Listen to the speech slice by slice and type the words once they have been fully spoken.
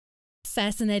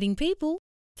Fascinating people,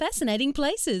 fascinating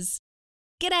places.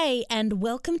 G'day and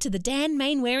welcome to the Dan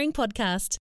Mainwaring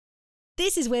podcast.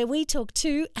 This is where we talk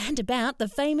to and about the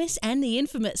famous and the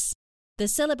infamous, the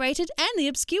celebrated and the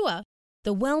obscure,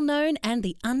 the well-known and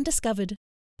the undiscovered.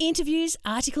 Interviews,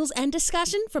 articles and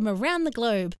discussion from around the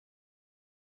globe.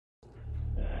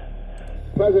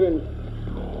 President,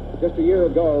 just a year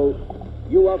ago,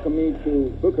 you welcomed me to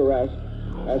Bucharest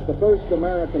as the first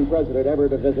American president ever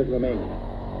to visit Romania.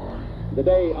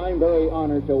 Today, I'm very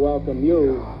honored to welcome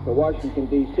you to Washington,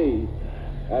 D.C.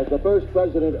 as the first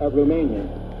president of Romania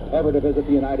ever to visit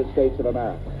the United States of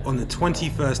America. On the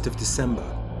 21st of December,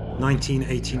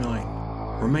 1989,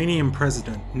 Romanian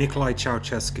President Nicolae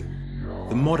Ceausescu,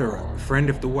 the moderate friend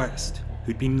of the West,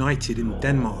 who'd been knighted in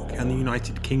Denmark and the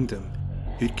United Kingdom,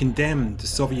 who'd condemned the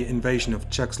Soviet invasion of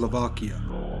Czechoslovakia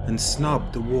and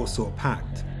snubbed the Warsaw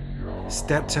Pact,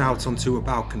 stepped out onto a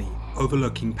balcony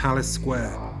overlooking Palace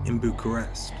Square in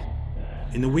Bucharest.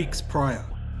 In the weeks prior,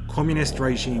 communist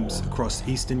regimes across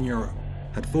Eastern Europe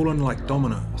had fallen like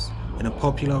dominoes in a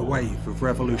popular wave of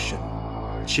revolution,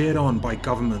 cheered on by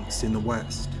governments in the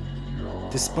West.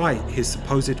 Despite his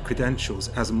supposed credentials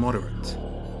as a moderate,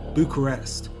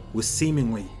 Bucharest was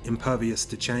seemingly impervious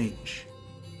to change.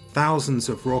 Thousands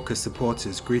of raucous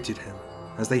supporters greeted him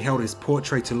as they held his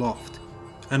portrait aloft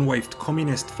and waved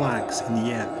communist flags in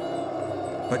the air.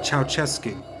 But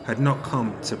Ceausescu had not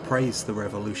come to praise the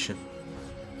revolution.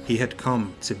 He had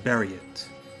come to bury it.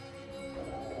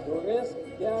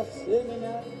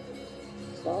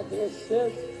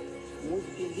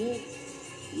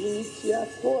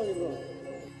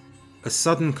 A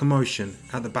sudden commotion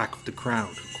at the back of the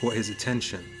crowd caught his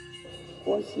attention.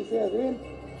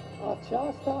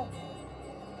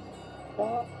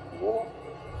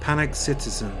 Panicked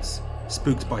citizens,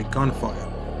 spooked by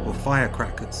gunfire or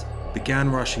firecrackers,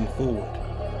 began rushing forward.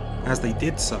 As they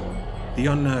did so, the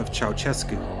unnerved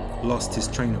Ceausescu lost his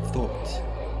train of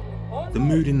thought. The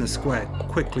mood in the square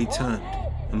quickly turned,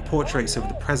 and portraits of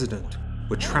the president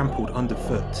were trampled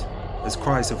underfoot as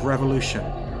cries of revolution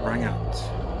rang out.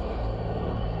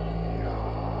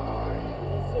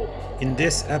 In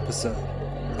this episode,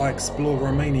 I explore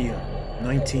Romania,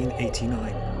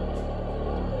 1989.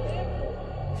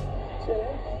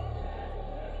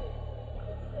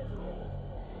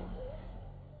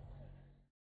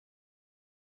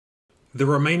 The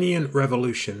Romanian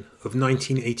Revolution of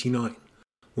 1989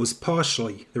 was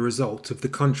partially the result of the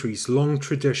country's long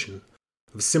tradition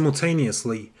of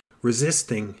simultaneously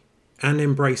resisting and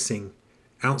embracing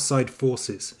outside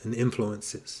forces and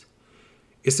influences.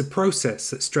 It's a process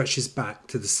that stretches back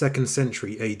to the 2nd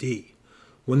century AD,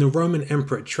 when the Roman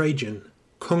Emperor Trajan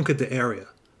conquered the area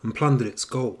and plundered its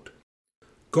gold.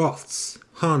 Goths,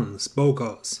 Huns,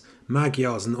 Bulgars,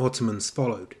 Magyars and Ottomans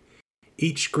followed,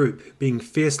 each group being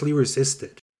fiercely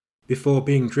resisted before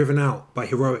being driven out by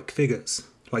heroic figures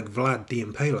like Vlad the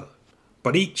Impaler.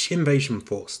 But each invasion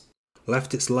force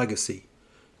left its legacy,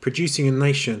 producing a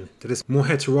nation that is more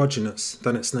heterogeneous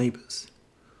than its neighbours.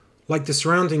 Like the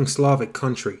surrounding Slavic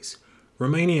countries,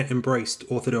 Romania embraced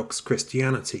Orthodox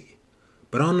Christianity,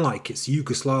 but unlike its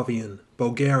Yugoslavian,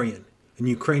 Bulgarian and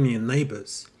Ukrainian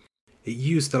neighbours, it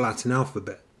used the Latin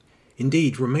alphabet.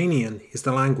 Indeed, Romanian is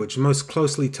the language most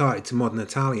closely tied to modern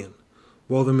Italian,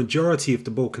 while the majority of the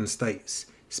Balkan states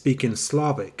speak in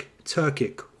Slavic,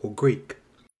 Turkic or Greek.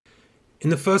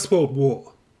 In the First World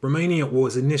War, Romania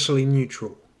was initially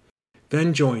neutral,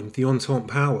 then joined the Entente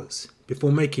powers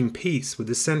before making peace with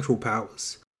the Central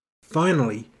powers,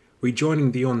 finally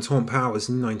rejoining the Entente powers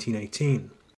in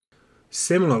 1918.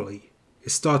 Similarly,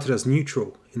 it started as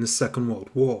neutral in the Second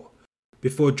World War,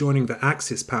 before joining the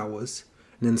Axis powers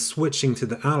and then switching to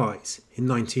the Allies in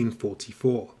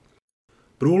 1944.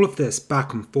 But all of this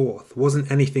back and forth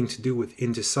wasn't anything to do with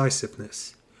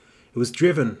indecisiveness. It was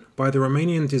driven by the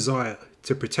Romanian desire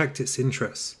to protect its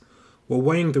interests while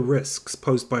weighing the risks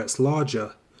posed by its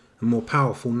larger and more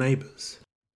powerful neighbours.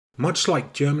 Much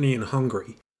like Germany and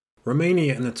Hungary,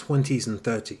 Romania in the 20s and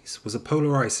 30s was a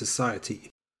polarised society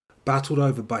battled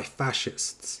over by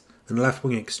fascists and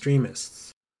left-wing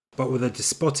extremists, but with a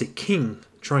despotic king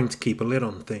trying to keep a lid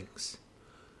on things.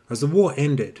 As the war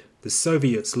ended, the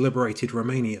Soviets liberated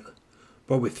Romania,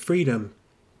 but with freedom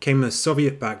came the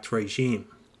Soviet-backed regime.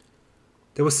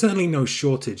 There was certainly no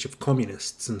shortage of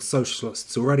communists and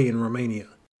socialists already in Romania,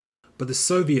 but the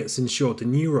Soviets ensured the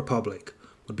new republic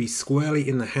would be squarely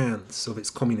in the hands of its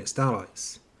communist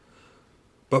allies.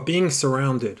 But being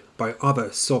surrounded by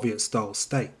other Soviet-style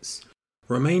states,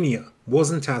 Romania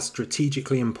wasn't as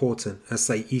strategically important as,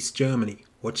 say, East Germany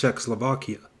or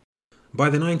Czechoslovakia. By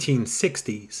the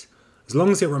 1960s, as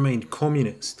long as it remained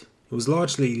communist, it was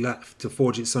largely left to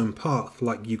forge its own path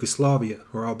like Yugoslavia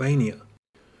or Albania.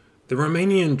 The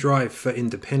Romanian drive for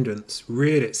independence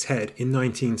reared its head in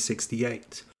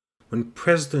 1968, when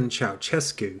President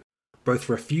Ceausescu both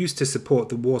refused to support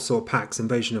the Warsaw Pact's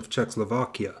invasion of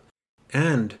Czechoslovakia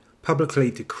and publicly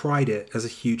decried it as a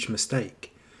huge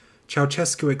mistake.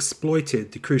 Ceausescu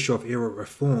exploited the Khrushchev-era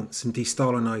reforms and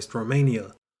de-Stalinized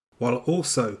Romania, while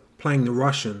also playing the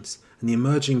Russians and the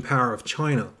emerging power of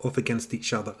China off against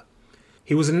each other.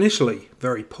 He was initially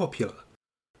very popular.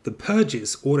 The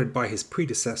purges ordered by his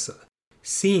predecessor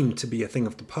seemed to be a thing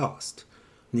of the past,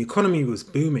 and the economy was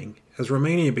booming as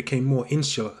Romania became more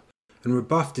insular and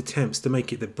rebuffed attempts to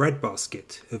make it the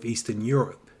breadbasket of Eastern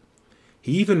Europe.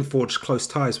 He even forged close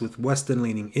ties with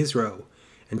Western-leaning Israel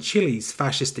and Chile's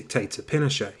fascist dictator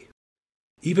Pinochet.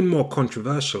 Even more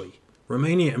controversially,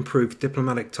 Romania improved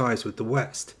diplomatic ties with the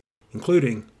West,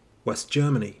 including West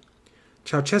Germany.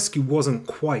 Ceausescu wasn't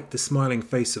quite the smiling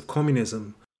face of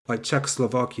communism like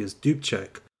Czechoslovakia's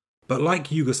Dubček, but like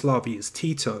Yugoslavia's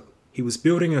Tito, he was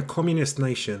building a communist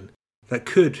nation that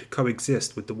could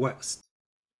coexist with the West.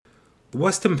 The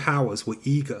Western powers were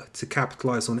eager to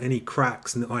capitalize on any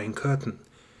cracks in the Iron Curtain,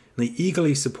 and they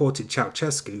eagerly supported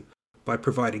Ceausescu by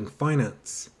providing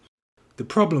finance. The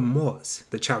problem was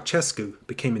that Ceausescu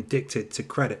became addicted to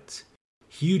credit.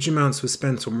 Huge amounts were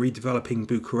spent on redeveloping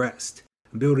Bucharest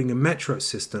and building a metro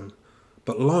system,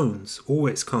 but loans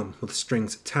always come with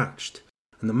strings attached,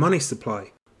 and the money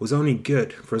supply was only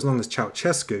good for as long as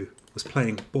Ceausescu was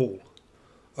playing ball.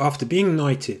 After being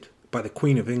knighted by the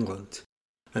Queen of England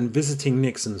and visiting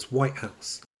Nixon's White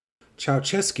House,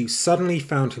 Ceausescu suddenly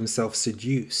found himself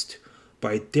seduced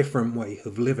by a different way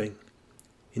of living.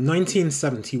 In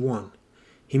 1971,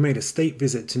 he made a state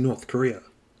visit to North Korea.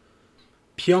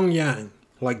 Pyongyang,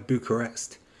 like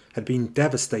Bucharest, had been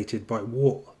devastated by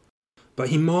war, but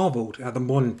he marvelled at the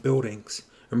modern buildings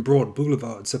and broad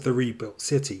boulevards of the rebuilt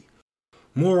city.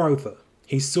 Moreover,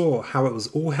 he saw how it was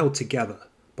all held together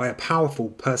by a powerful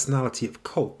personality of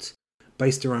cult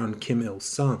based around Kim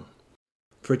Il-sung.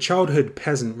 For a childhood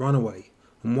peasant runaway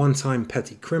and one-time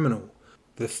petty criminal,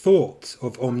 the thought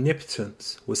of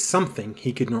omnipotence was something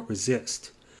he could not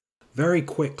resist. Very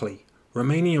quickly,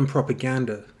 Romanian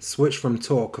propaganda switched from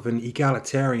talk of an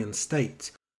egalitarian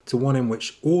state to one in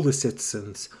which all the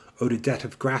citizens owed a debt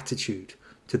of gratitude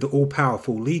to the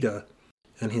all-powerful leader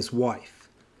and his wife.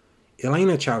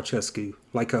 Elena Ceausescu,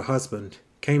 like her husband,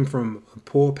 came from a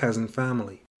poor peasant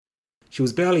family. She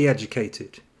was barely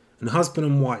educated, and husband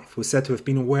and wife were said to have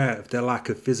been aware of their lack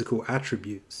of physical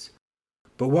attributes.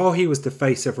 But while he was the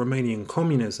face of Romanian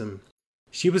communism,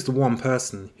 she was the one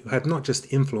person who had not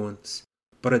just influence,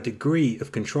 but a degree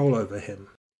of control over him.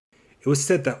 It was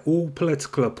said that all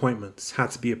political appointments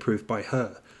had to be approved by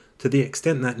her, to the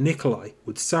extent that Nikolai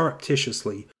would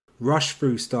surreptitiously rush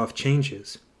through staff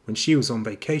changes when she was on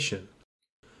vacation.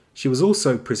 She was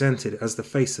also presented as the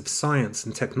face of science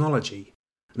and technology,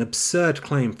 an absurd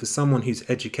claim for someone whose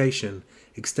education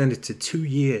extended to 2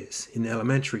 years in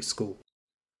elementary school.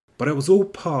 But it was all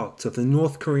part of the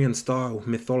North Korean-style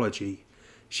mythology.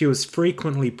 She was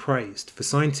frequently praised for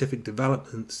scientific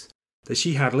developments that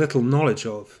she had little knowledge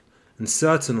of, and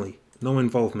certainly no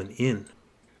involvement in.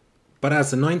 But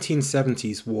as the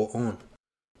 1970s wore on,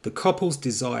 the couple's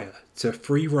desire to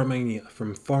free Romania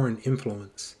from foreign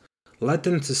influence led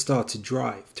them to start to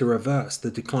drive to reverse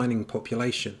the declining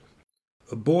population.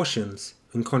 Abortions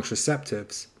and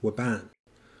contraceptives were banned.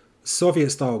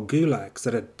 Soviet-style gulags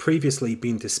that had previously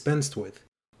been dispensed with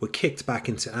were kicked back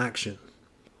into action.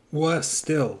 Worse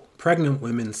still, pregnant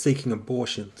women seeking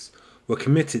abortions were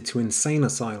committed to insane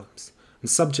asylums and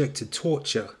subject to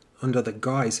torture under the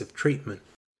guise of treatment.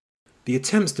 The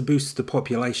attempts to boost the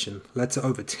population led to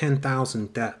over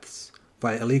 10,000 deaths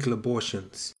via illegal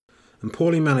abortions, and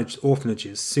poorly managed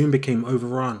orphanages soon became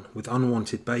overrun with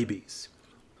unwanted babies.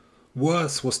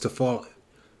 Worse was to follow.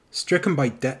 Stricken by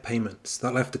debt payments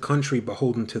that left the country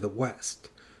beholden to the West,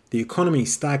 the economy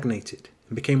stagnated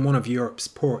and became one of Europe's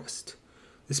poorest.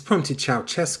 This prompted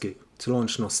Ceausescu to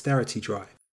launch an austerity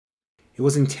drive. It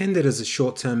was intended as a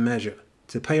short-term measure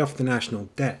to pay off the national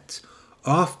debt,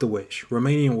 after which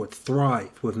Romania would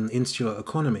thrive with an insular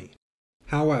economy.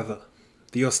 However,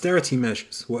 the austerity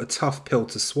measures were a tough pill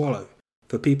to swallow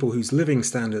for people whose living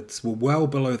standards were well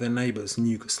below their neighbours in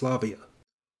Yugoslavia.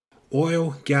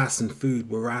 Oil, gas and food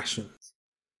were rationed.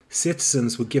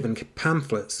 Citizens were given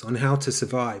pamphlets on how to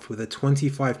survive with a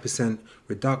 25%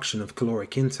 reduction of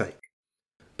caloric intake.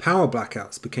 Power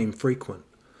blackouts became frequent.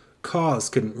 Cars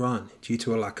couldn't run due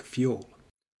to a lack of fuel.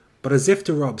 But as if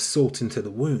to rub salt into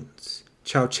the wounds,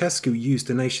 Ceausescu used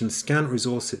the nation's scant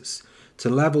resources to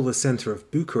level the centre of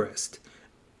Bucharest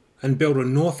and build a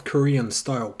North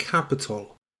Korean-style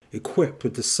capital equipped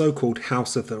with the so-called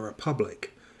House of the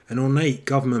Republic, an ornate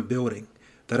government building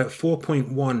that at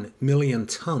 4.1 million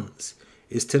tons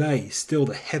is today still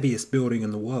the heaviest building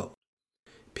in the world.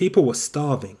 People were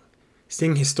starving,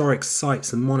 seeing historic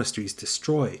sites and monasteries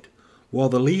destroyed, while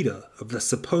the leader of the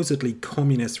supposedly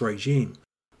communist regime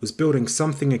was building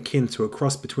something akin to a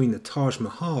cross between the Taj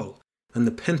Mahal and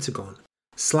the Pentagon,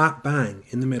 slap bang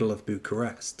in the middle of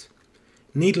Bucharest.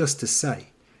 Needless to say,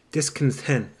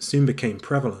 discontent soon became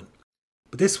prevalent,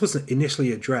 but this was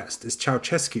initially addressed as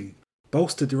Ceausescu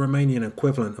bolstered the Romanian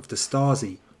equivalent of the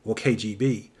Stasi or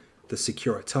KGB, the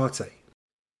Securitate.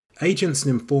 Agents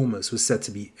and informers were said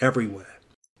to be everywhere.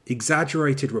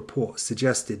 Exaggerated reports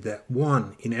suggested that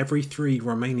 1 in every 3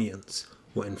 Romanians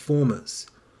were informers.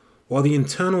 While the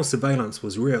internal surveillance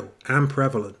was real and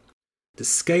prevalent, the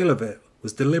scale of it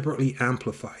was deliberately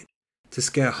amplified to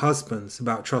scare husbands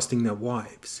about trusting their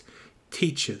wives,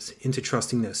 teachers into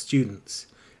trusting their students,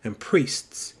 and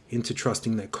priests into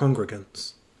trusting their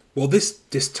congregants. While this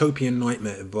dystopian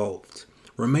nightmare evolved,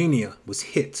 Romania was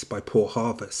hit by poor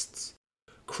harvests.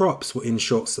 Crops were in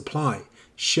short supply,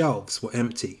 shelves were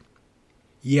empty.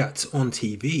 Yet on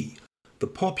TV, the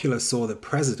populace saw the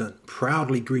president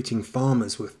proudly greeting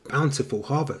farmers with bountiful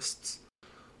harvests.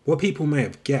 What people may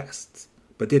have guessed,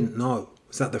 but didn't know,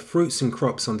 was that the fruits and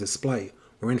crops on display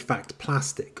were in fact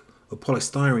plastic or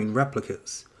polystyrene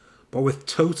replicas, but with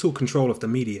total control of the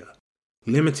media,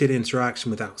 limited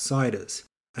interaction with outsiders,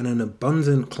 and an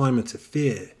abundant climate of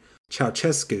fear,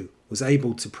 Ceausescu was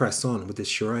able to press on with his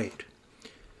charade.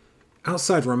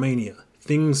 Outside Romania,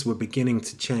 things were beginning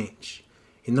to change.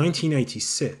 In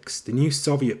 1986, the new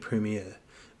Soviet premier,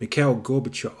 Mikhail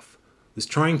Gorbachev, was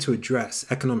trying to address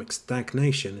economic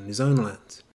stagnation in his own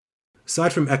land.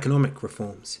 Aside from economic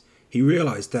reforms, he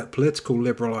realized that political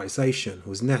liberalization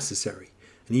was necessary,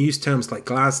 and he used terms like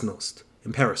glasnost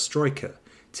and perestroika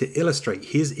to illustrate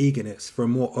his eagerness for a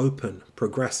more open,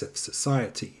 progressive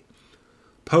society.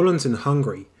 Poland and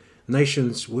Hungary,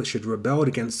 nations which had rebelled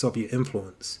against Soviet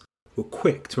influence, were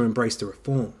quick to embrace the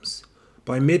reforms.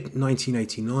 By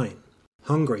mid-1989,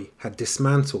 Hungary had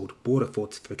dismantled border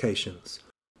fortifications,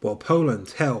 while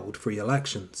Poland held free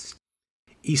elections.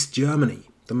 East Germany,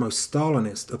 the most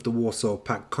Stalinist of the Warsaw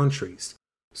Pact countries,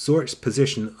 saw its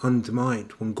position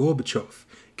undermined when Gorbachev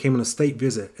came on a state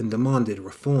visit and demanded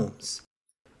reforms.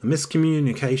 A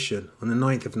miscommunication on the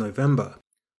 9th of November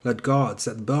led guards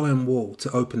at the Berlin Wall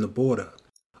to open the border,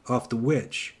 after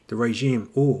which the regime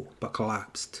all but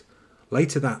collapsed.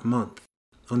 Later that month,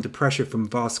 under pressure from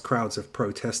vast crowds of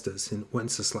protesters in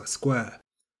Wenceslas Square,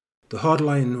 the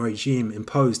hardline regime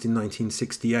imposed in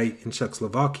 1968 in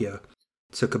Czechoslovakia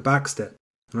took a backstep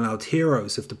and allowed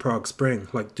heroes of the Prague Spring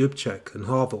like Dubček and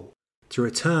Havel to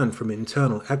return from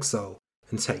internal exile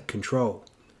and take control.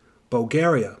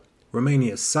 Bulgaria,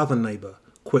 Romania's southern neighbour,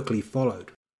 quickly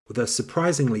followed, with a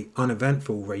surprisingly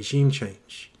uneventful regime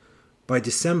change. By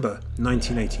December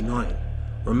 1989,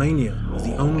 Romania was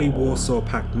the only Warsaw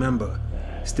Pact member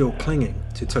still clinging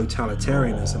to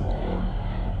totalitarianism.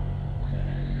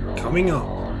 Coming up,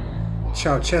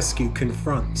 Ceausescu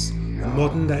confronts the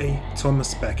modern-day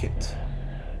Thomas Becket.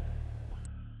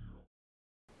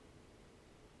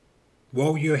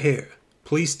 While you're here,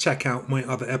 please check out my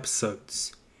other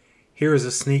episodes. Here is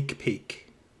a sneak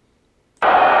peek.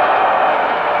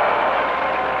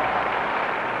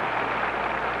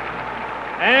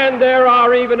 And there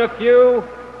are even a few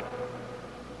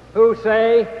who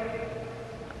say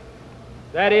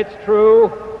that it's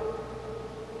true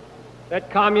that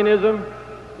communism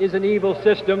is an evil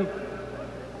system,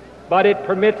 but it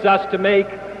permits us to make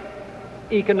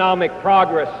economic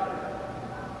progress.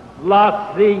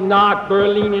 Lass sie nach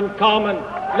Berlin kommen.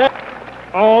 Let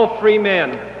all free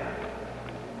men,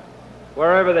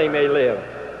 wherever they may live,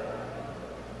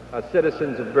 are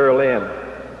citizens of Berlin.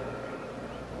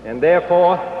 And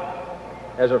therefore,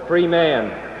 as a free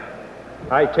man,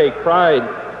 I take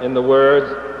pride in the words,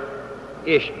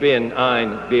 Ich bin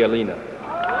ein Berliner.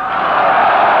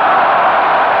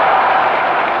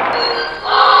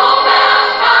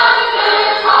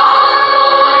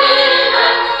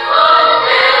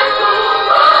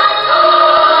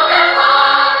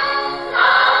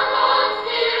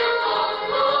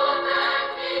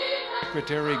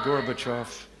 Secretary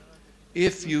Gorbachev,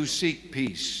 if you seek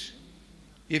peace,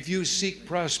 if you seek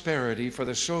prosperity for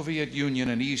the Soviet Union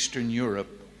and Eastern Europe,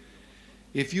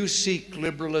 if you seek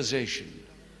liberalization,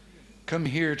 come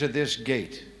here to this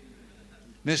gate.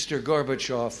 Mr.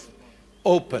 Gorbachev,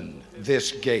 open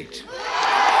this gate.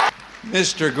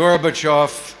 Mr.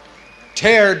 Gorbachev,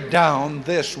 tear down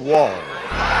this wall.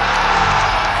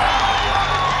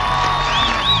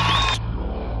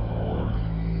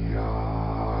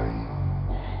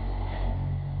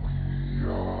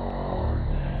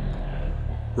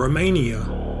 Romania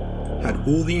had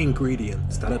all the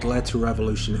ingredients that had led to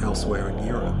revolution elsewhere in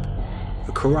Europe: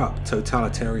 a corrupt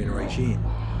totalitarian regime,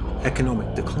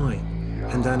 economic decline,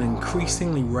 and an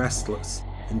increasingly restless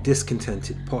and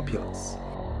discontented populace.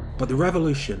 But the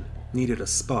revolution needed a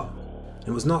spark.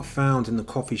 It was not found in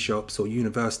the coffee shops or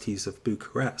universities of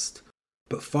Bucharest,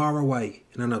 but far away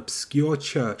in an obscure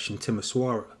church in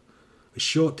Timișoara, a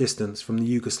short distance from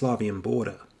the Yugoslavian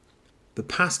border. The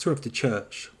pastor of the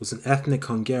church was an ethnic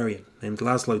Hungarian named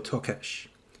Laszlo Tokes.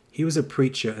 He was a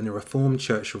preacher in the Reformed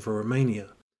Church of Romania,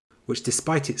 which,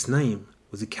 despite its name,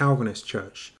 was a Calvinist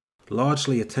church,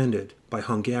 largely attended by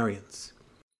Hungarians.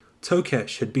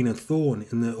 Tokes had been a thorn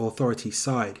in the authorities'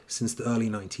 side since the early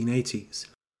 1980s,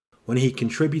 when he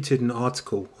contributed an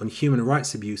article on human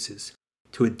rights abuses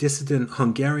to a dissident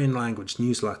Hungarian-language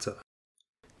newsletter.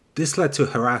 This led to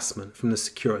harassment from the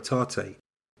Securitate,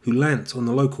 who lent on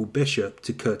the local bishop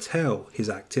to curtail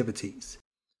his activities,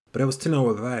 but it was to no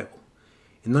avail.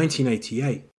 In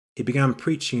 1988, he began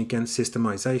preaching against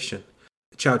systemization,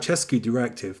 a Ceausescu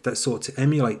directive that sought to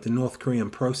emulate the North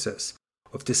Korean process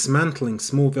of dismantling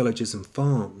small villages and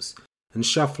farms and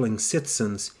shuffling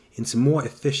citizens into more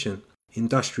efficient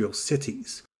industrial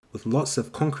cities with lots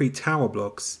of concrete tower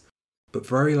blocks but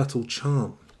very little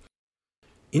charm.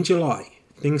 In July,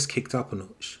 things kicked up a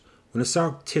notch when a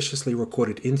surreptitiously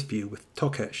recorded interview with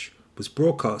Tokes was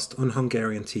broadcast on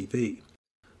Hungarian TV.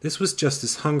 This was just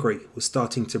as Hungary was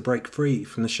starting to break free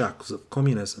from the shackles of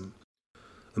communism.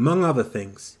 Among other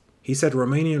things, he said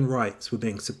Romanian rights were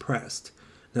being suppressed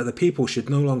and that the people should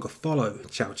no longer follow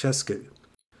Ceausescu.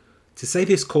 To say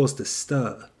this caused a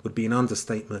stir would be an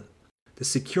understatement. The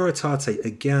Securitate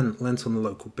again lent on the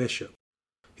local bishop,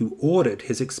 who ordered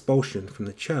his expulsion from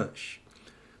the church.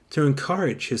 To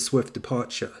encourage his swift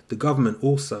departure, the government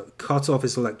also cut off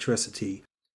his electricity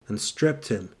and stripped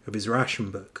him of his ration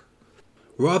book.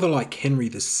 Rather like Henry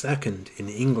II in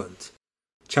England,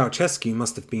 Ceausescu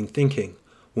must have been thinking,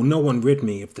 will no one rid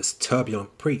me of this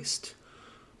turbulent priest?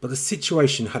 But the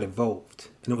situation had evolved,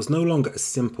 and it was no longer as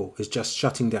simple as just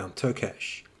shutting down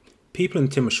Tokes. People in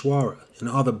Timișoara and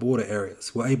other border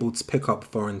areas were able to pick up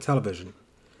foreign television,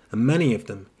 and many of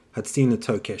them had seen the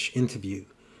Tokes interview,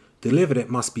 delivered, it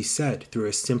must be said, through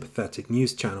a sympathetic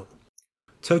news channel.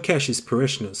 Tokes's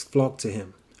parishioners flocked to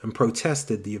him and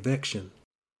protested the eviction.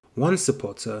 One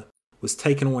supporter was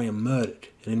taken away and murdered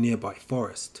in a nearby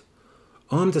forest.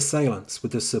 Armed assailants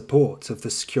with the support of the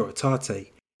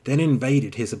Securitate then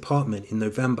invaded his apartment in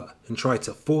November and tried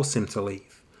to force him to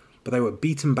leave, but they were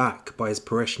beaten back by his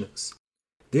parishioners.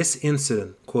 This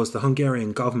incident caused the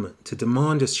Hungarian government to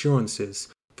demand assurances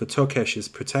for Tokes's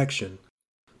protection,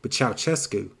 but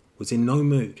Ceausescu was in no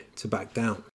mood to back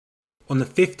down. On the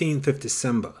 15th of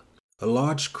December, a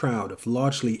large crowd of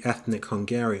largely ethnic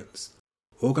Hungarians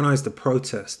organised a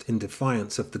protest in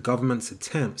defiance of the government's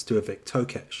attempts to evict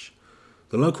Tokes.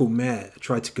 The local mayor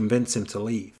tried to convince him to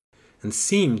leave, and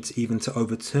seemed even to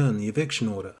overturn the eviction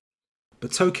order,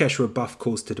 but Tokes rebuffed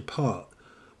calls to depart,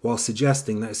 while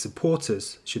suggesting that his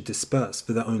supporters should disperse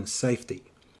for their own safety.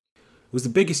 It was the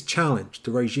biggest challenge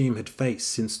the regime had faced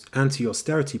since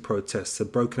anti-austerity protests had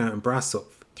broken out in Brasov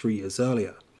 3 years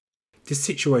earlier. This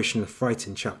situation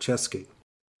frightened Ceausescu.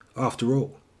 After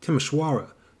all, Timișoara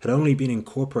had only been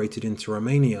incorporated into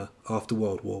Romania after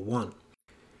World War I.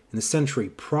 In the century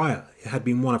prior, it had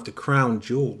been one of the crown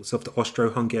jewels of the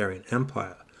Austro-Hungarian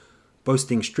Empire,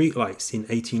 boasting streetlights in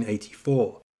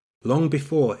 1884, long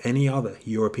before any other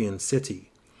European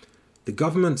city. The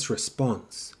government's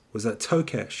response was that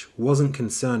Tokes wasn't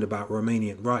concerned about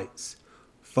Romanian rights.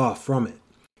 Far from it.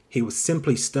 He was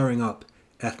simply stirring up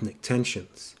ethnic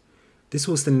tensions. This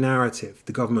was the narrative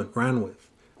the government ran with,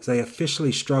 as they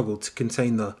officially struggled to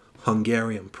contain the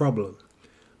Hungarian problem.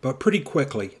 But pretty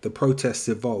quickly, the protests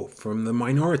evolved from the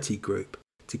minority group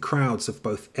to crowds of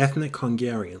both ethnic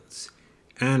Hungarians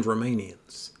and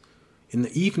Romanians. In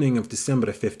the evening of December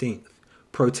the 15th,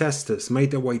 protesters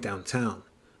made their way downtown,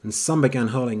 and some began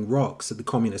hurling rocks at the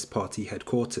Communist Party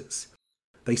headquarters.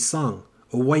 They sung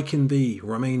 "Awaken Thee,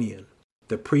 Romanian,"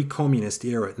 the pre-communist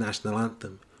era national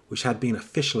anthem, which had been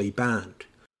officially banned.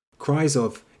 Cries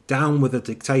of "Down with the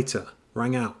dictator"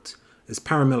 rang out as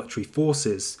paramilitary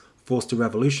forces forced the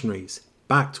revolutionaries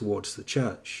back towards the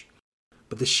church.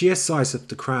 But the sheer size of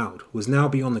the crowd was now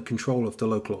beyond the control of the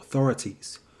local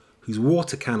authorities, whose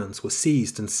water cannons were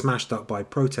seized and smashed up by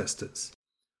protesters.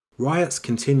 Riots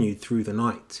continued through the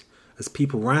night as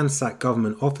people ransacked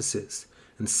government offices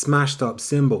and smashed up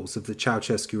symbols of the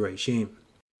Ceausescu regime.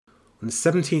 On the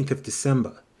 17th of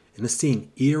December, in a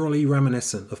scene eerily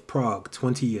reminiscent of Prague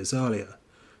 20 years earlier,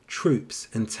 troops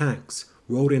and tanks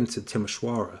rolled into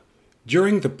Timișoara,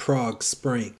 During the Prague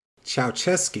Spring,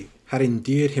 Ceausescu had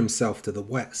endeared himself to the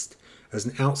West as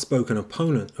an outspoken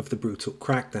opponent of the brutal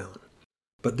crackdown.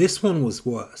 But this one was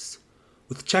worse.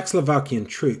 With Czechoslovakian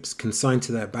troops consigned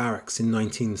to their barracks in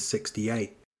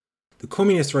 1968, the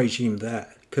communist regime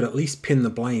there could at least pin the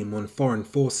blame on foreign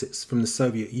forces from the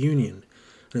Soviet Union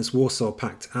and its Warsaw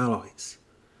Pact allies.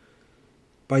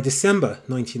 By December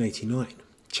 1989,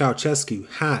 Ceausescu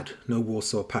had no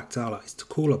Warsaw Pact allies to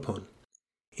call upon.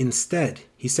 Instead,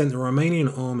 he sent the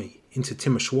Romanian army into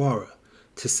Timișoara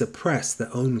to suppress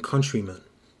their own countrymen.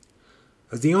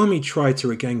 As the army tried to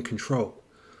regain control,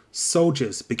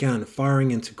 soldiers began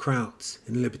firing into crowds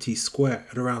in Liberty Square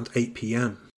at around 8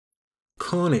 p.m.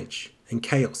 Carnage and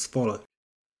chaos followed.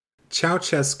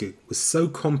 Ceausescu was so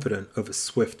confident of a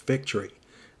swift victory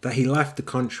that he left the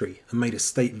country and made a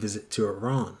state visit to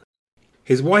Iran.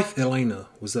 His wife Elena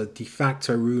was a de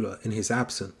facto ruler in his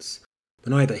absence,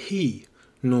 but neither he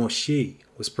nor she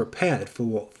was prepared for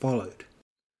what followed.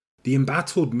 The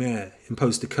embattled mayor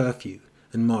imposed a curfew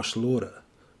and martial order,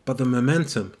 but the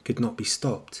momentum could not be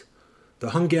stopped.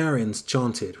 The Hungarians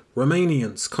chanted,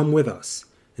 "Romanians, come with us,"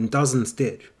 and dozens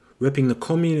did, ripping the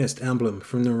communist emblem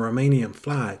from the Romanian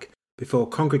flag before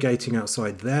congregating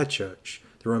outside their church,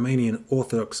 the Romanian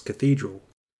Orthodox Cathedral.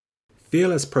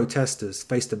 Fearless protesters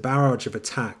faced a barrage of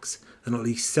attacks, and at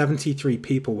least 73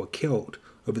 people were killed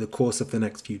over the course of the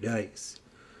next few days.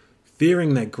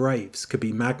 Fearing their graves could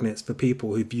be magnets for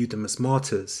people who viewed them as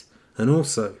martyrs, and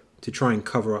also to try and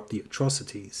cover up the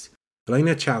atrocities,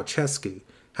 Elena Ceausescu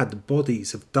had the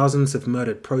bodies of dozens of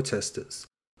murdered protesters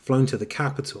flown to the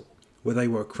capital, where they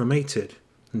were cremated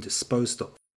and disposed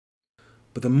of.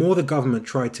 But the more the government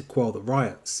tried to quell the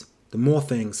riots, the more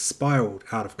things spiraled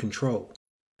out of control.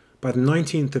 By the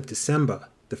 19th of December,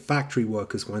 the factory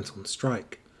workers went on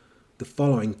strike. The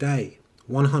following day,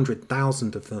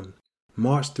 100,000 of them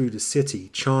marched through the city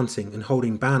chanting and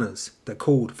holding banners that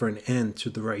called for an end to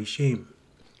the regime.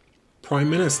 Prime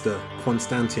Minister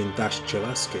Constantin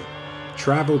Dascilescu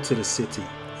travelled to the city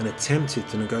and attempted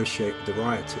to negotiate with the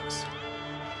rioters.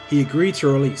 He agreed to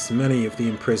release many of the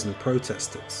imprisoned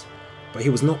protesters, but he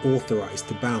was not authorised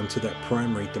to bow to their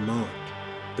primary demand,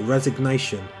 the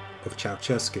resignation of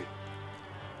Ceausescu.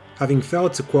 Having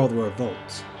failed to quell the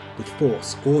revolt with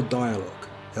force or dialogue,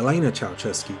 Elena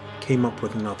Ceausescu came up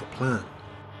with another plan.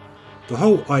 The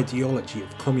whole ideology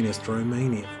of communist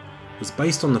Romania was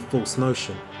based on the false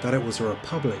notion that it was a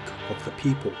republic of the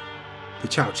people. The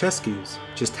Ceausescus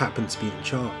just happened to be in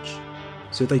charge,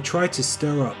 so they tried to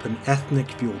stir up an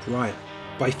ethnic-fueled riot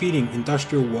by feeding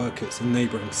industrial workers in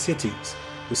neighbouring cities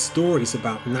with stories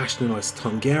about nationalist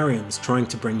Hungarians trying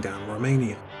to bring down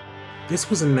Romania. This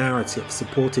was a narrative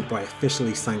supported by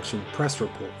officially sanctioned press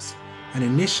reports, and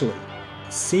initially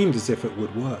it seemed as if it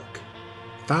would work.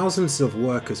 Thousands of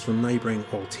workers from neighbouring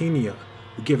Oltenia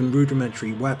were given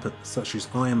rudimentary weapons such as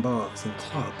iron bars and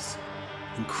clubs,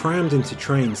 and crammed into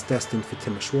trains destined for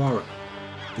Timișoara.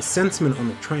 The sentiment on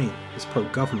the train was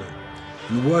pro-government,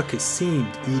 and the workers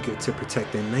seemed eager to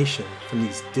protect their nation from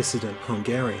these dissident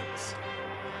Hungarians.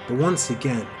 But once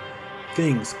again,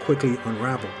 things quickly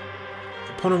unraveled.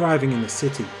 Upon arriving in the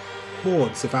city,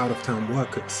 hordes of out-of-town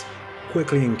workers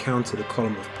quickly encountered a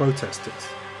column of protesters.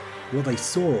 What they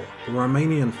saw were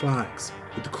Romanian flags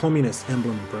with the communist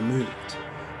emblem removed,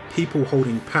 people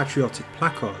holding patriotic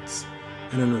placards,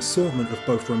 and an assortment of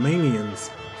both Romanians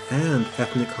and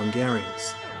ethnic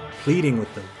Hungarians, pleading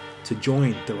with them to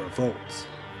join the revolt.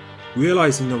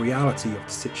 Realizing the reality of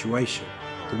the situation,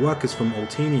 the workers from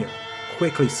Oltenia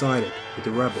quickly sided with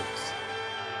the rebels.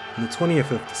 On the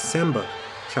 20th of December,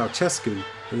 Ceausescu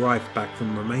arrived back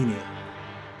from Romania.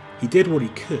 He did what he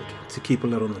could to keep a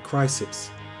lid on the crisis,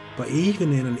 but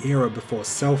even in an era before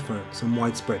cell phones and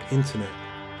widespread internet,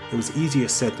 it was easier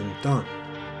said than done.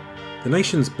 The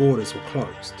nation's borders were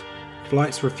closed,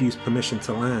 flights refused permission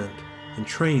to land, and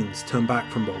trains turned back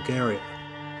from Bulgaria.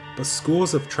 But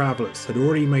scores of travellers had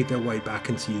already made their way back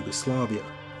into Yugoslavia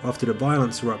after the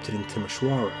violence erupted in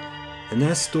Timișoara, and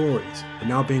their stories are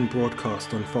now being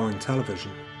broadcast on foreign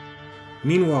television.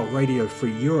 Meanwhile, Radio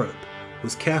Free Europe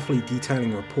was carefully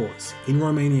detailing reports in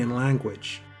Romanian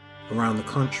language around the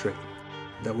country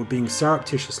that were being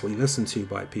surreptitiously listened to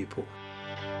by people.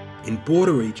 In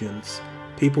border regions,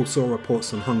 people saw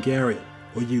reports on Hungarian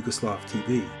or Yugoslav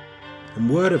TV, and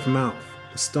word of mouth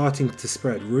was starting to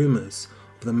spread rumours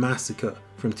of the massacre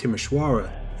from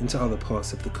Timișoara into other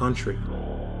parts of the country.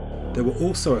 There were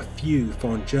also a few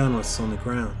foreign journalists on the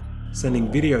ground,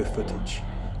 sending video footage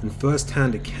and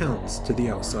first-hand accounts to the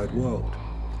outside world.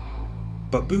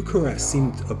 But Bucharest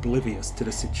seemed oblivious to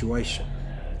the situation.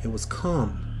 It was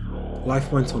calm.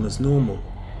 Life went on as normal,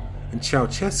 and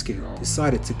Ceausescu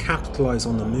decided to capitalise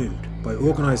on the mood by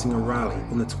organising a rally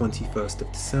on the 21st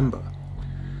of December.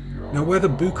 Now, whether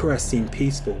Bucharest seemed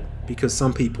peaceful because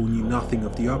some people knew nothing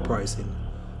of the uprising,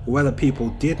 or whether people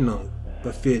did know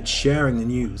but feared sharing the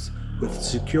news with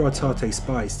Securitate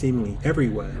spies seemingly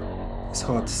everywhere, is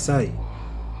hard to say.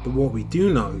 But what we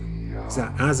do know is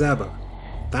that, as ever,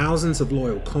 thousands of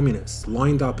loyal communists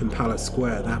lined up in Palace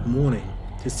Square that morning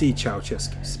to see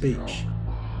Ceausescu's speech.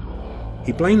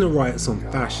 He blamed the riots on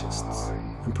fascists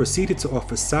and proceeded to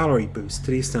offer salary boosts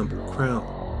to the assembled crowd.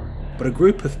 But a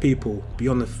group of people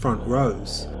beyond the front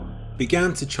rows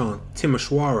began to chant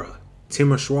Timișoara,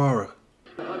 Timișoara.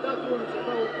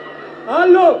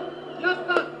 Allo!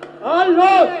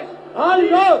 Allo!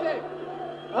 Allo!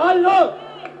 Allo!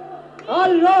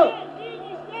 Allo!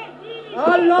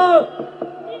 Allo!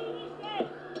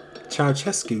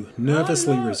 Ceausescu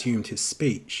nervously resumed his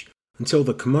speech until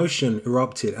the commotion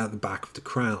erupted at the back of the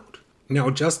crowd. Now,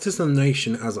 just as the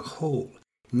nation as a whole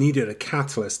needed a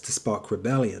catalyst to spark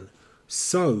rebellion,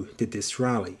 so did this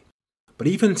rally. But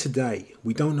even today,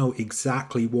 we don't know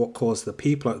exactly what caused the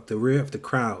people at the rear of the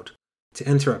crowd to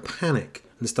enter a panic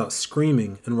and start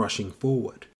screaming and rushing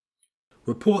forward.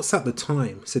 Reports at the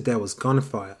time said there was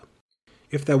gunfire.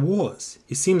 If there was,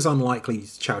 it seems unlikely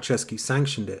Ceausescu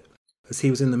sanctioned it, as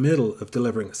he was in the middle of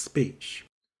delivering a speech.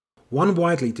 One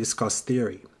widely discussed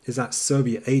theory is that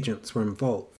Soviet agents were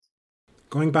involved.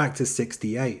 Going back to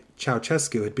 '68,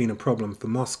 Ceausescu had been a problem for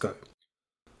Moscow.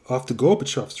 After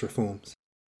Gorbachev's reforms,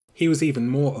 he was even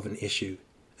more of an issue,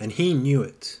 and he knew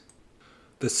it.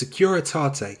 The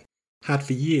Securitate had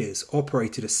for years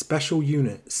operated a special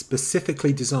unit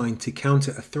specifically designed to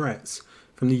counter threats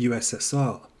from the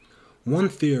USSR. One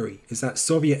theory is that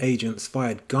Soviet agents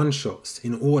fired gunshots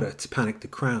in order to panic the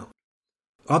crowd.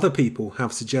 Other people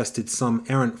have suggested some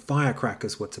errant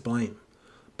firecrackers were to blame.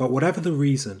 But whatever the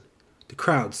reason, the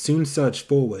crowd soon surged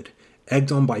forward,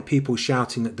 egged on by people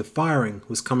shouting that the firing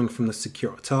was coming from the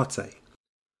Securitate.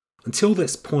 Until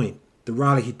this point, the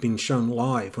rally had been shown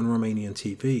live on Romanian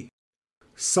TV.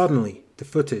 Suddenly, the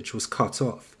footage was cut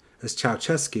off as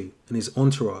Ceausescu and his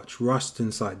entourage rushed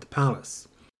inside the palace.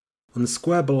 On the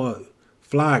square below,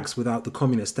 flags without the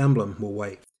communist emblem were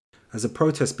waved, as the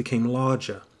protest became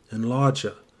larger and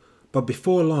larger. But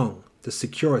before long, the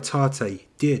Securitate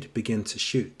did begin to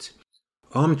shoot.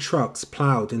 Armed trucks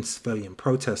ploughed into civilian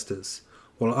protesters,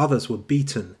 while others were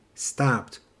beaten,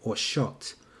 stabbed, or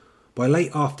shot. By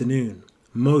late afternoon,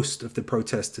 most of the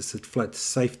protesters had fled to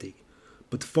safety,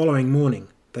 but the following morning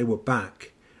they were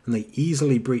back, and they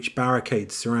easily breached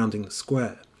barricades surrounding the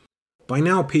square. By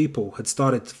now people had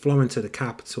started to flow into the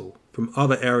capital from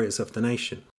other areas of the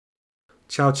nation.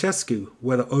 Ceausescu,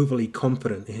 whether overly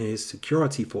confident in his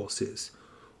security forces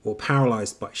or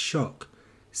paralysed by shock,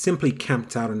 simply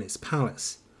camped out in his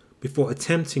palace before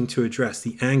attempting to address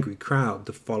the angry crowd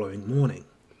the following morning.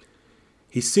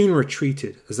 He soon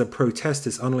retreated as the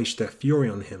protesters unleashed their fury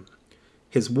on him.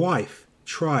 His wife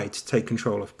tried to take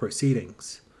control of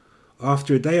proceedings.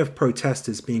 After a day of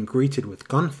protesters being greeted with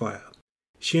gunfire,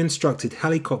 she instructed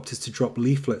helicopters to drop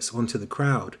leaflets onto the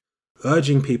crowd,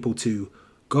 urging people to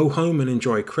go home and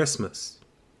enjoy Christmas.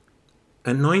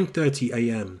 At 9:30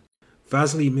 a.m.,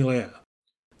 Vasily Milea,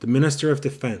 the Minister of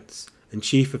Defense and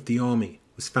Chief of the Army,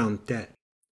 was found dead.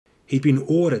 He'd been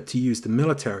ordered to use the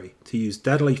military to use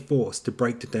deadly force to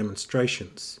break the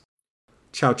demonstrations.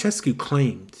 Ceausescu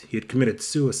claimed he had committed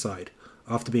suicide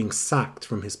after being sacked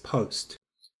from his post.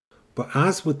 But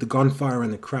as with the gunfire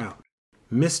in the crowd,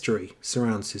 mystery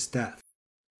surrounds his death.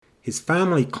 His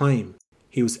family claim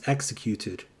he was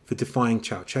executed for defying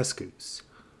Ceausescu's.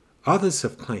 Others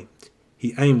have claimed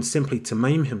he aimed simply to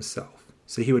maim himself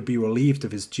so he would be relieved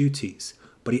of his duties,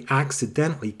 but he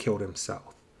accidentally killed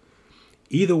himself.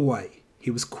 Either way,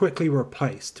 he was quickly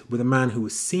replaced with a man who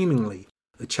was seemingly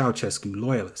a Ceausescu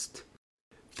loyalist,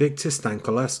 Victor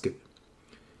Stanculescu.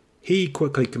 He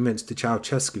quickly convinced the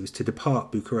Ceausescus to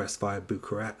depart Bucharest via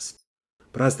Bucharest,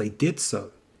 but as they did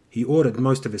so, he ordered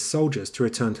most of his soldiers to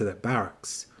return to their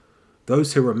barracks.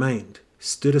 Those who remained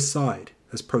stood aside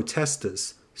as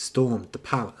protesters stormed the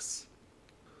palace.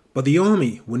 But the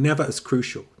army were never as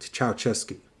crucial to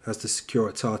Ceausescu as the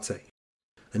Securitate,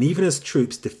 and even as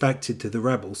troops defected to the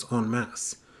rebels en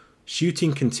masse,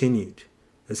 shooting continued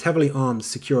as heavily armed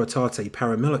Securitate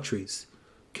paramilitaries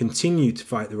continued to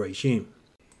fight the regime.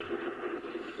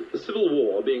 The civil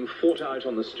war being fought out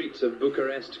on the streets of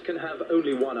Bucharest can have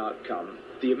only one outcome.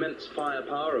 The immense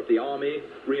firepower of the army,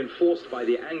 reinforced by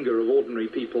the anger of ordinary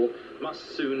people,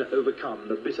 must soon overcome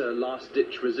the bitter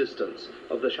last-ditch resistance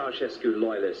of the Ceausescu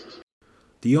loyalists.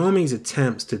 The army's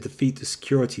attempts to defeat the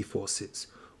security forces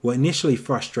were initially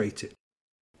frustrated.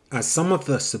 as some of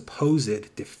the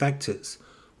supposed defectors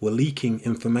were leaking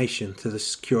information to the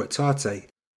Securitate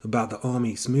about the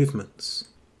army's movements.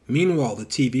 Meanwhile, the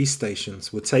TV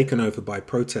stations were taken over by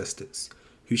protesters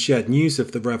who shared news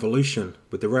of the revolution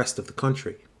with the rest of the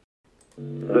country.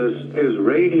 This is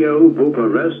Radio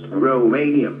Bucharest,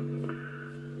 Romania.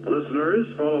 Listeners,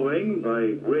 following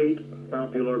by great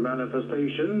popular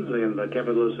manifestations in the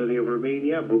capital city of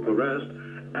Romania, Bucharest,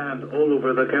 and all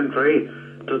over the country,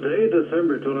 today,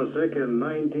 December 22nd,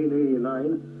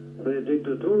 1989, the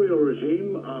dictatorial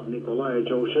regime of Nicolae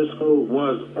Ceausescu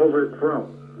was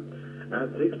overthrown. At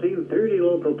 16:30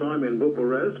 local time in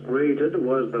Bucharest, created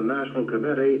was the National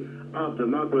Committee of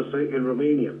Democracy in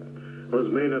Romania,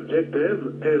 whose main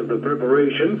objective is the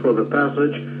preparation for the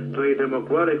passage to a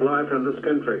democratic life in this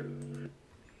country.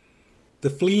 The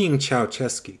fleeing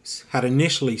Ceausescus had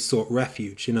initially sought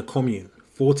refuge in a commune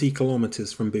 40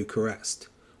 kilometers from Bucharest,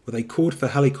 where they called for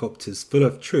helicopters full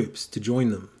of troops to join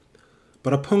them.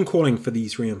 But upon calling for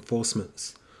these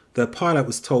reinforcements, their pilot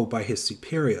was told by his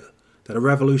superior that a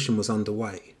revolution was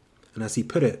underway, and as he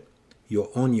put it, "You're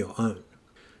on your own."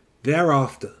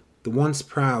 Thereafter, the once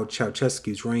proud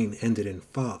Ceausescu's reign ended in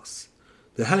farce.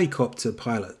 The helicopter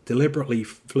pilot deliberately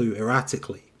flew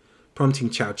erratically, prompting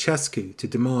Ceausescu to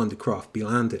demand the craft be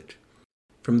landed.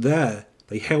 From there,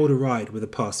 they hailed a ride with a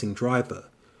passing driver,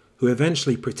 who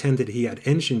eventually pretended he had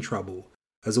engine trouble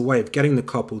as a way of getting the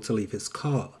couple to leave his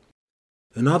car.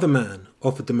 Another man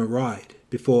offered them a ride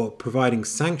before providing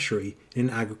sanctuary in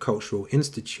an agricultural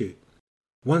institute.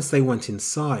 Once they went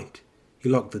inside, he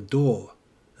locked the door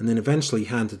and then eventually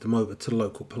handed them over to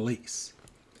local police.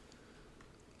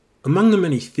 Among the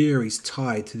many theories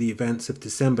tied to the events of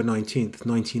December 19th,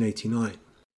 1989,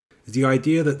 is the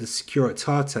idea that the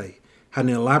Securitate had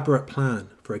an elaborate plan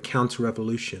for a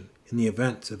counter-revolution in the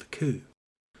event of a coup.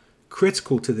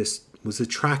 Critical to this was a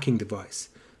tracking device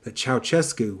that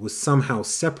Ceausescu was somehow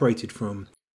separated from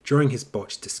during his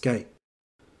botched escape.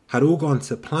 Had all gone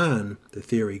to plan, the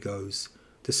theory goes,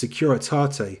 the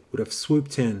Securitate would have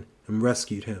swooped in and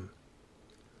rescued him.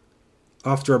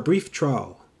 After a brief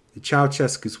trial, the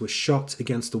Ceausescus were shot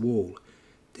against a wall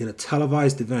in a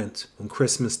televised event on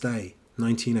Christmas Day,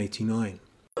 1989.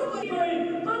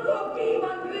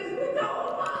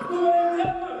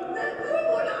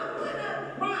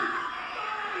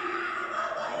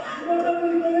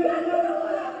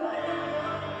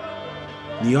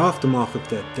 In the aftermath of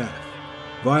their death,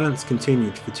 violence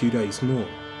continued for 2 days more.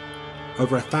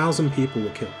 Over 1,000 people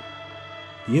were killed.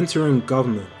 The interim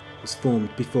government was formed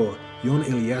before Ion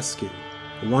Iliescu,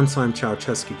 a one-time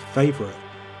Ceausescu favourite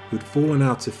who had fallen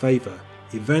out of favour,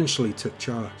 eventually took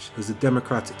charge as the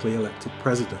democratically elected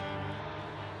president.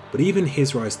 But even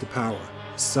his rise to power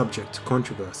is subject to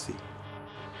controversy.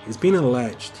 It's been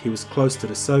alleged he was close to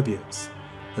the Soviets,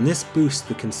 and this boosts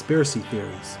the conspiracy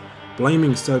theories,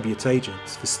 blaming Soviet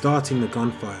agents for starting the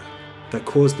gunfire that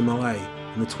caused the melee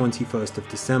on the 21st of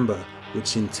December,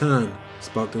 which in turn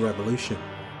sparked the revolution.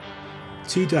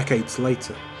 2 decades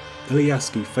later,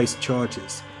 Iliescu faced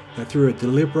charges that through a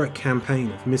deliberate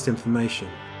campaign of misinformation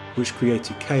which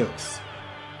created chaos,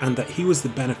 and that he was the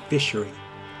beneficiary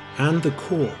and the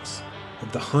cause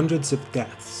of the hundreds of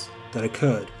deaths that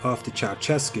occurred after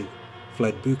Ceausescu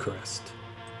fled Bucharest.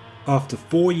 After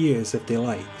 4 years of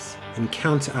delays and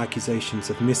counter-accusations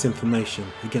of misinformation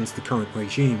against the current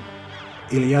regime,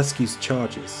 Iliescu's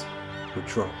charges were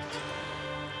dropped.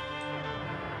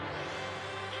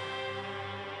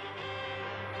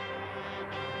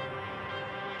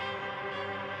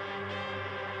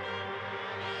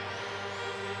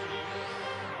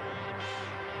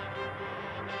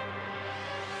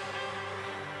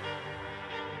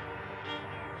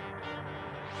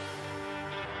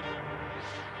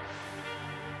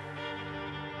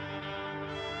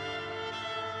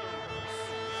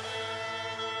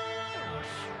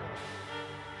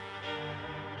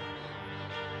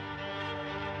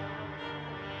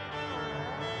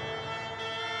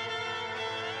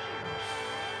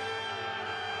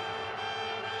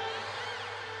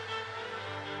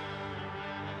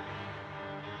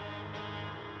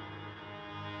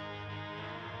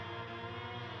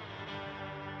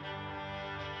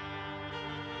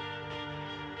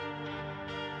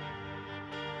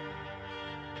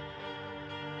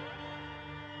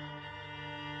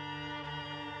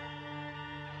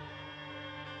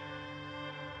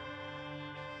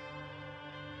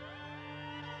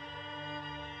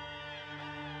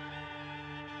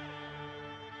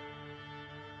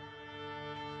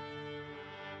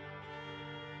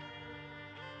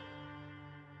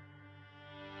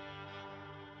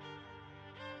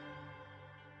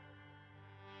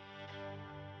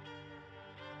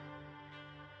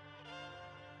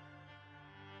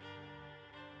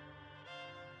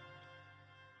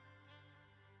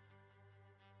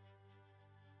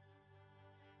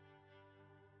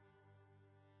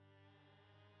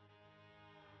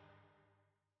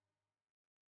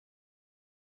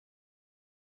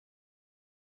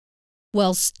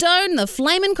 Well, stone the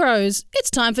flamin' crows. It's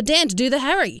time for Dan to do the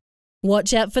Harry.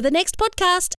 Watch out for the next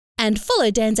podcast and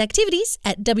follow Dan's activities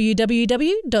at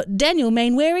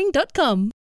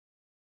www.danielmainwaring.com.